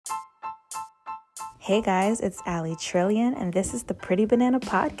Hey guys, it's Ali Trillion, and this is the Pretty Banana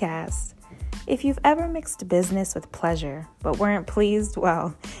Podcast. If you've ever mixed business with pleasure, but weren't pleased,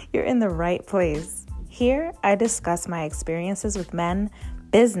 well, you're in the right place. Here, I discuss my experiences with men,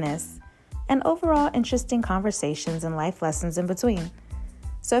 business, and overall interesting conversations and life lessons in between.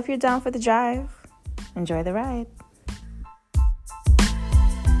 So if you're down for the drive, enjoy the ride.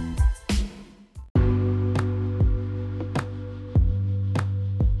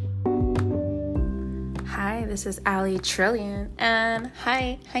 Hi, this is Ali Trillion, and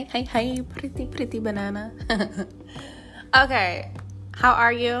hi, pretty banana. Okay, how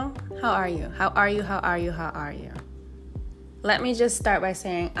are you? Let me just start by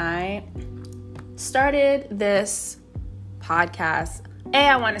saying I started this podcast. A,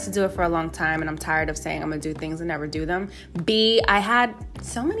 I wanted to do it for a long time, and I'm tired of saying I'm going to do things and never do them. B, I had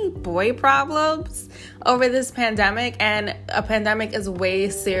so many boy problems over this pandemic, and a pandemic is way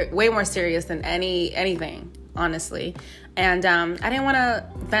more serious than anything, honestly. And I didn't want to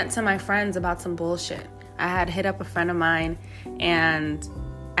vent to my friends about some bullshit. I had hit up a friend of mine, and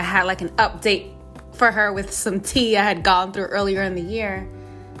I had like an update for her with some tea I had gone through earlier in the year,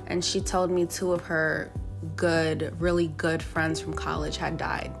 and she told me two of her really good friends from college had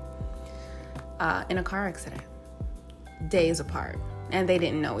died in a car accident days apart, and they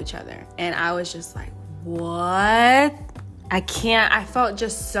didn't know each other. And I was just like, what? I felt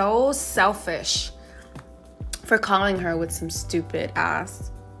just so selfish for calling her with some stupid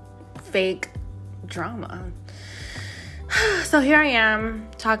ass fake drama. So here I am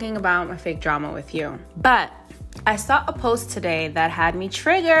talking about my fake drama with you. But I saw a post today that had me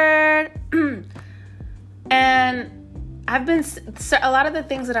triggered. And a lot of the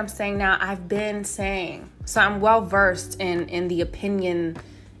things that I'm saying now, I've been saying. So I'm well versed in the opinion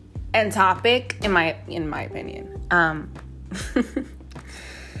and topic, in my opinion.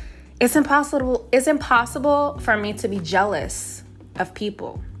 It's impossible for me to be jealous of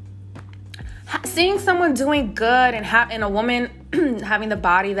people. Seeing someone doing good and a woman having the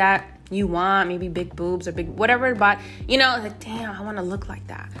body that you want, maybe big boobs or big whatever, but like, damn, I want to look like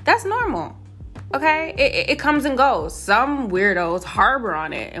that. That's normal. Okay, it comes and goes. Some weirdos harbor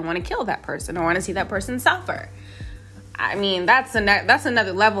on it and want to kill that person or want to see that person suffer. I mean, that's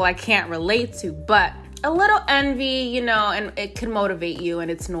another level I can't relate to. But a little envy, and it can motivate you, and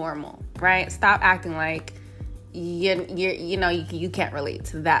it's normal, right? Stop acting like you can't relate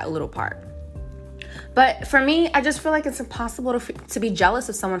to that little part. But for me, I just feel like it's impossible to be jealous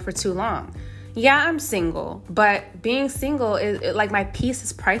of someone for too long. Yeah, I'm single, but being single is like my peace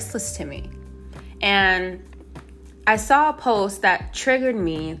is priceless to me. And I saw a post that triggered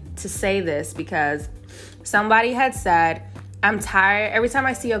me to say this because somebody had said, I'm tired. Every time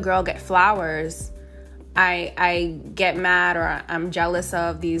I see a girl get flowers, I get mad, or I'm jealous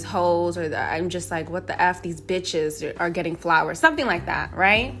of these hoes, or I'm just like, what the F, these bitches are getting flowers, something like that,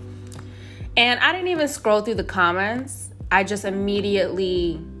 right? And I didn't even scroll through the comments. I just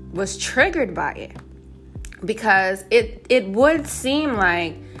immediately was triggered by it because it would seem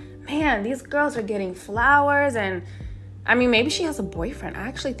like, man, these girls are getting flowers. And I mean, maybe she has a boyfriend. I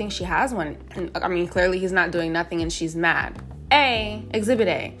actually think she has one. And I mean, clearly he's not doing nothing and she's mad. Exhibit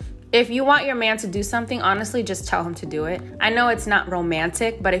A. If you want your man to do something, honestly, just tell him to do it. I know it's not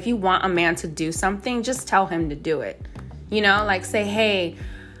romantic, but if you want a man to do something, just tell him to do it. Like say, hey,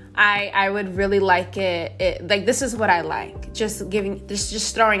 I would really like it. Like, this is what I like. Just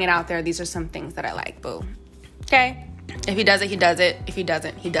throwing it out there. These are some things that I like. Boo. Okay? If he does it, he does it. If he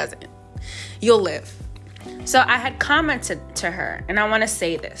doesn't, he doesn't. You'll live. So I had commented to her, and I want to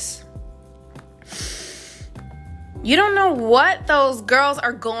say this. You don't know what those girls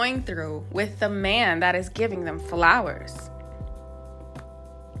are going through with the man that is giving them flowers.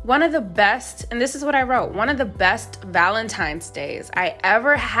 One of the best, and this is what I wrote, one of the best Valentine's Days I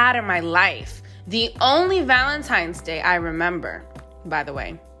ever had in my life. The only Valentine's Day I remember, by the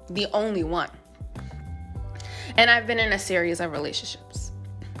way. The only one. And I've been in a series of relationships.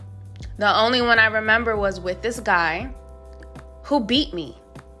 The only one I remember was with this guy who beat me.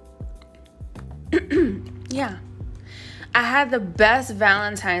 Yeah. I had the best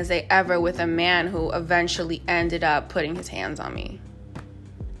Valentine's Day ever with a man who eventually ended up putting his hands on me.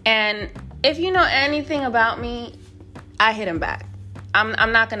 And if you know anything about me, I hit him back.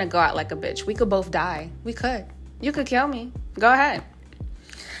 I'm not going to go out like a bitch. We could both die. We could. You could kill me. Go ahead.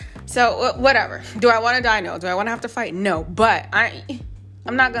 So whatever. Do I want to die? No. Do I want to have to fight? No. But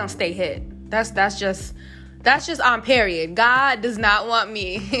I'm not going to stay hit. That's just on period. God does not want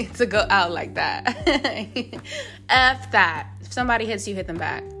me to go out like that. F that. If somebody hits you, hit them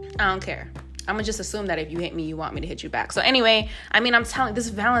back. I don't care. I'm gonna just assume that if you hit me, you want me to hit you back. So anyway, I mean, I'm telling, this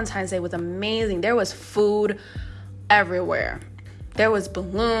Valentine's Day was amazing. There was food everywhere. There was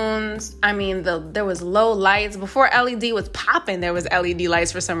balloons. I mean, there was low lights. Before LED was popping, there was LED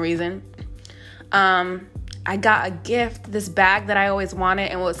lights for some reason. I got a gift, this bag that I always wanted.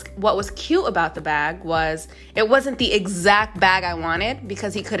 And what was cute about the bag was it wasn't the exact bag I wanted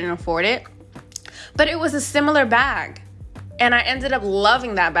because he couldn't afford it. But it was a similar bag. And I ended up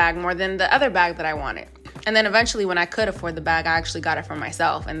loving that bag more than the other bag that I wanted. And then eventually when I could afford the bag, I actually got it for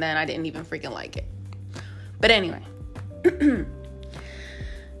myself. And then I didn't even freaking like it. But anyway.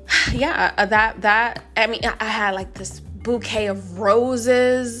 Yeah, that I mean, I had like this bouquet of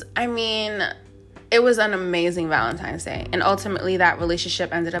roses. I mean, it was an amazing Valentine's Day. And ultimately that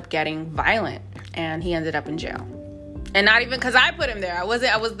relationship ended up getting violent and he ended up in jail. And not even because I put him there. I was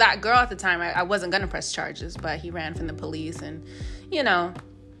that girl at the time. I wasn't going to press charges, but he ran from the police and, you know,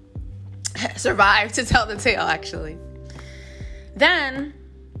 survived to tell the tale, actually. Then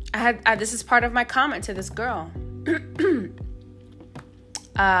this is part of my comment to this girl.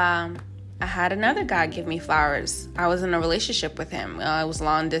 I had another guy give me flowers. I was in a relationship with him. It was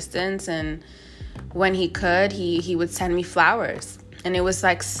long distance, and when he could, he would send me flowers. And it was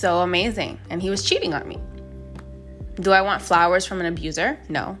like so amazing. And he was cheating on me. Do I want flowers from an abuser?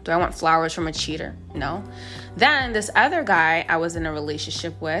 No. Do I want flowers from a cheater? No. Then this other guy I was in a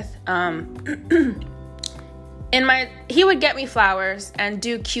relationship with, he would get me flowers and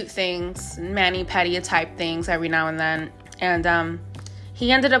do cute things, mani-pedi type things every now and then. And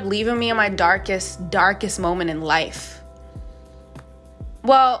he ended up leaving me in my darkest moment in life.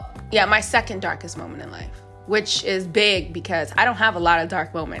 Well, yeah, my second darkest moment in life, which is big because I don't have a lot of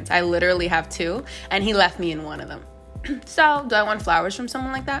dark moments. I literally have 2, and he left me in one of them. So, do I want flowers from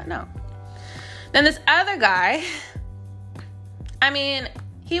someone like that? No. Then this other guy, I mean,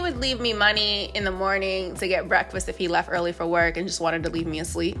 he would leave me money in the morning to get breakfast if he left early for work and just wanted to leave me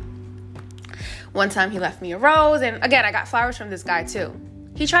asleep. One time he left me a rose, and again, I got flowers from this guy too.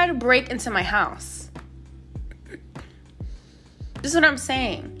 He tried to break into my house. This is what I'm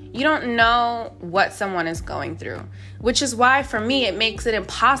saying. You don't know what someone is going through, which is why for me, it makes it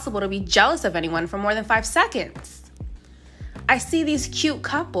impossible to be jealous of anyone for more than 5 seconds. I see these cute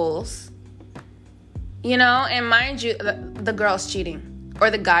couples, you know, and mind you, the girl's cheating or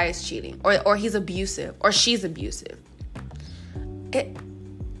the guy is cheating or he's abusive or she's abusive.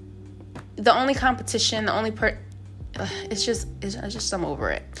 The only competition, it's just I'm over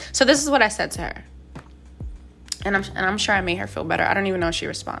it. So this is what I said to her. And I'm sure I made her feel better. I don't even know if she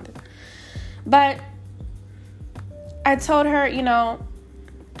responded. But I told her, you know,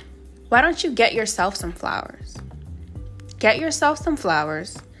 why don't you get yourself some flowers? Get yourself some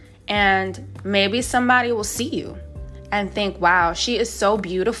flowers and maybe somebody will see you and think, wow, she is so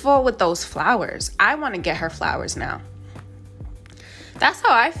beautiful with those flowers. I want to get her flowers now. That's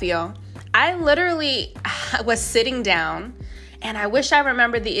how I feel. I literally was sitting down, and I wish I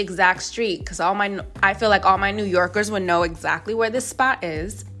remembered the exact street because I feel like all my New Yorkers would know exactly where this spot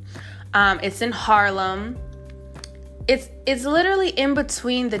is. It's in Harlem. It's literally in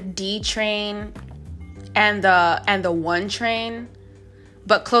between the D train and the 1 train,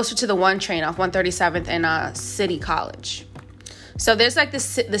 but closer to the 1 train off 137th and City College. So there's like the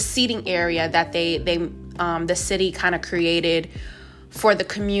seating area that the city kind of created for the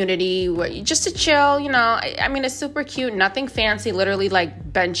community, where just to chill, you know. I mean, it's super cute, nothing fancy, literally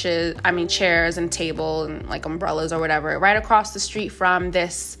like chairs and table and like umbrellas or whatever, right across the street from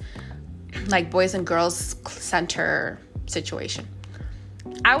this like Boys and Girls Center situation.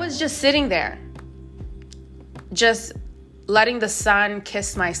 I was just sitting there, just letting the sun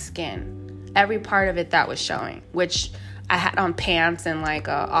kiss my skin, every part of it that was showing, which I had on pants and like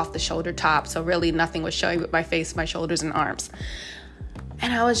off the shoulder top, so really nothing was showing but my face, my shoulders, and arms.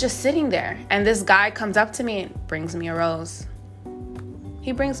 And I was just sitting there, and this guy comes up to me and brings me a rose.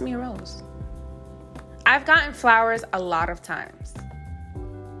 He brings me a rose. I've gotten flowers a lot of times,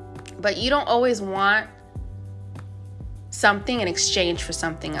 but you don't always want something in exchange for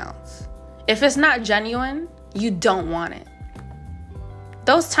something else. If it's not genuine, you don't want it.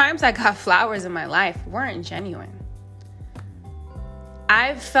 Those times I got flowers in my life weren't genuine.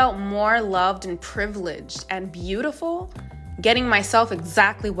 I've felt more loved and privileged and beautiful getting myself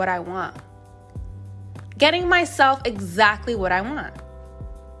exactly what I want. Getting myself exactly what I want.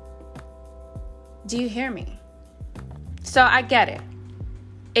 Do you hear me? So I get it.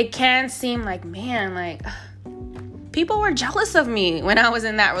 It can seem like, man, like people were jealous of me when I was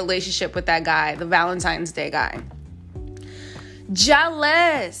in that relationship with that guy, the Valentine's Day guy.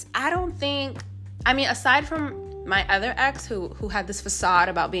 Jealous. Aside from my other ex who had this facade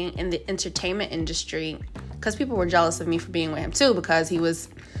about being in the entertainment industry, because people were jealous of me for being with him too, because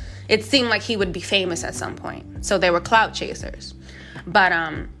it seemed like he would be famous at some point. So they were clout chasers. But,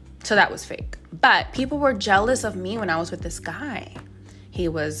 so that was fake. But people were jealous of me when I was with this guy. He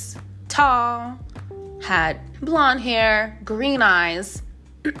was tall, had blonde hair, green eyes,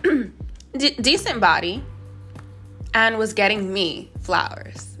 decent body, and was getting me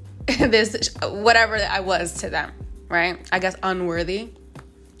flowers. This, whatever I was to them, right? I guess unworthy.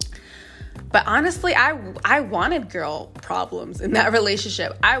 But honestly, I wanted girl problems in that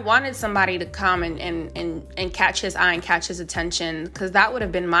relationship. I wanted somebody to come and catch his eye and catch his attention, because that would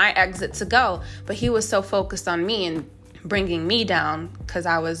have been my exit to go. But he was so focused on me and bringing me down, because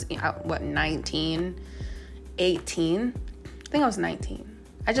I was, 19, 18? I think I was 19.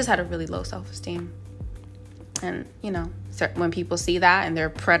 I just had a really low self-esteem. And, when people see that and they're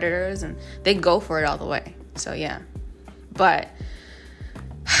predators, and they go for it all the way. So, yeah. But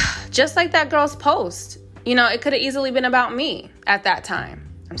just like that girl's post, it could have easily been about me at that time.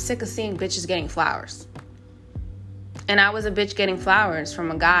 I'm sick of seeing bitches getting flowers. And I was a bitch getting flowers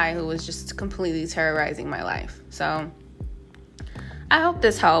from a guy who was just completely terrorizing my life. So I hope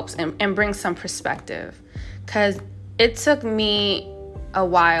this helps and brings some perspective, because it took me a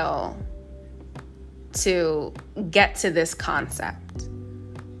while to get to this concept,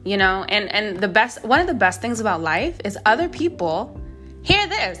 and one of the best things about life is other people, hear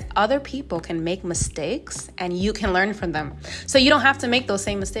this, other people can make mistakes and you can learn from them. So you don't have to make those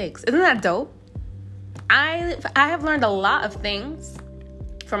same mistakes. Isn't that dope? I have learned a lot of things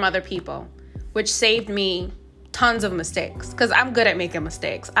from other people, which saved me tons of mistakes, because I'm good at making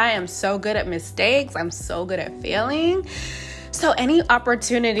mistakes. I am so good at mistakes. I'm so good at failing. So any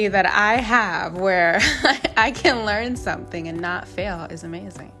opportunity that I have where I can learn something and not fail is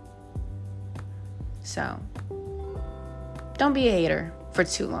amazing. So don't be a hater for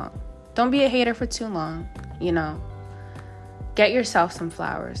too long. Don't be a hater for too long, Get yourself some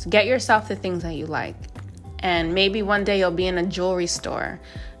flowers. Get yourself the things that you like. And maybe one day you'll be in a jewelry store,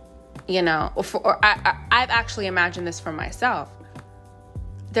 I've actually imagined this for myself.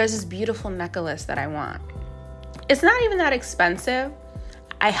 There's this beautiful necklace that I want. It's not even that expensive.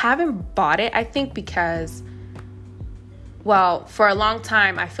 I haven't bought it, I think, because, for a long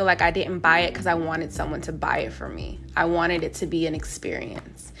time, I feel like I didn't buy it because I wanted someone to buy it for me. I wanted it to be an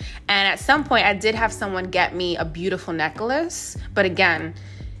experience. And at some point, I did have someone get me a beautiful necklace. But again,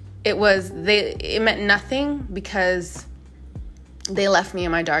 it meant nothing, because they left me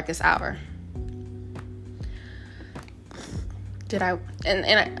in my darkest hour. I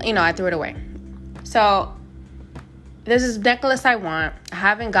threw it away. So there's this necklace I want. I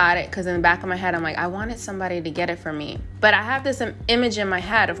haven't got it, because in the back of my head, I'm like, I wanted somebody to get it for me. But I have this image in my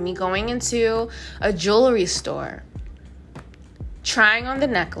head of me going into a jewelry store, trying on the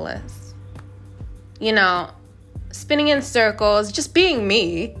necklace, spinning in circles, just being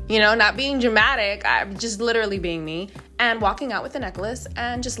me, not being dramatic. I'm just literally being me, and walking out with the necklace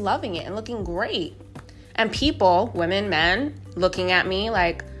and just loving it and looking great. And people, women, men, looking at me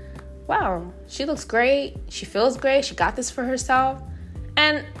like, wow, she looks great. She feels great. She got this for herself.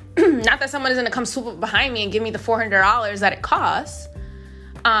 And not that someone is going to come swoop up behind me and give me the $400 that it costs.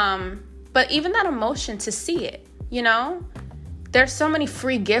 But even that emotion to see it, there's so many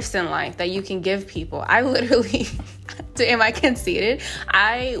free gifts in life that you can give people. I literally, am I conceited?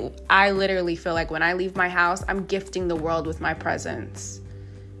 I literally feel like when I leave my house, I'm gifting the world with my presence.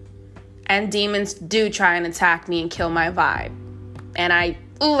 And demons do try and attack me and kill my vibe. And I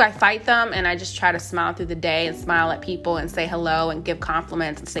fight them, and I just try to smile through the day and smile at people and say hello and give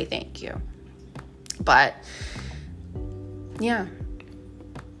compliments and say thank you. But yeah,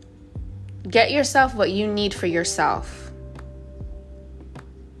 get yourself what you need for yourself,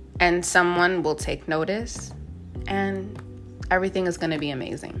 and someone will take notice, and everything is going to be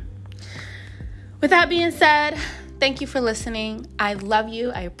amazing. With that being said, thank you for listening. I love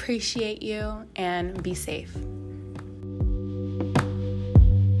you. I appreciate you, and be safe.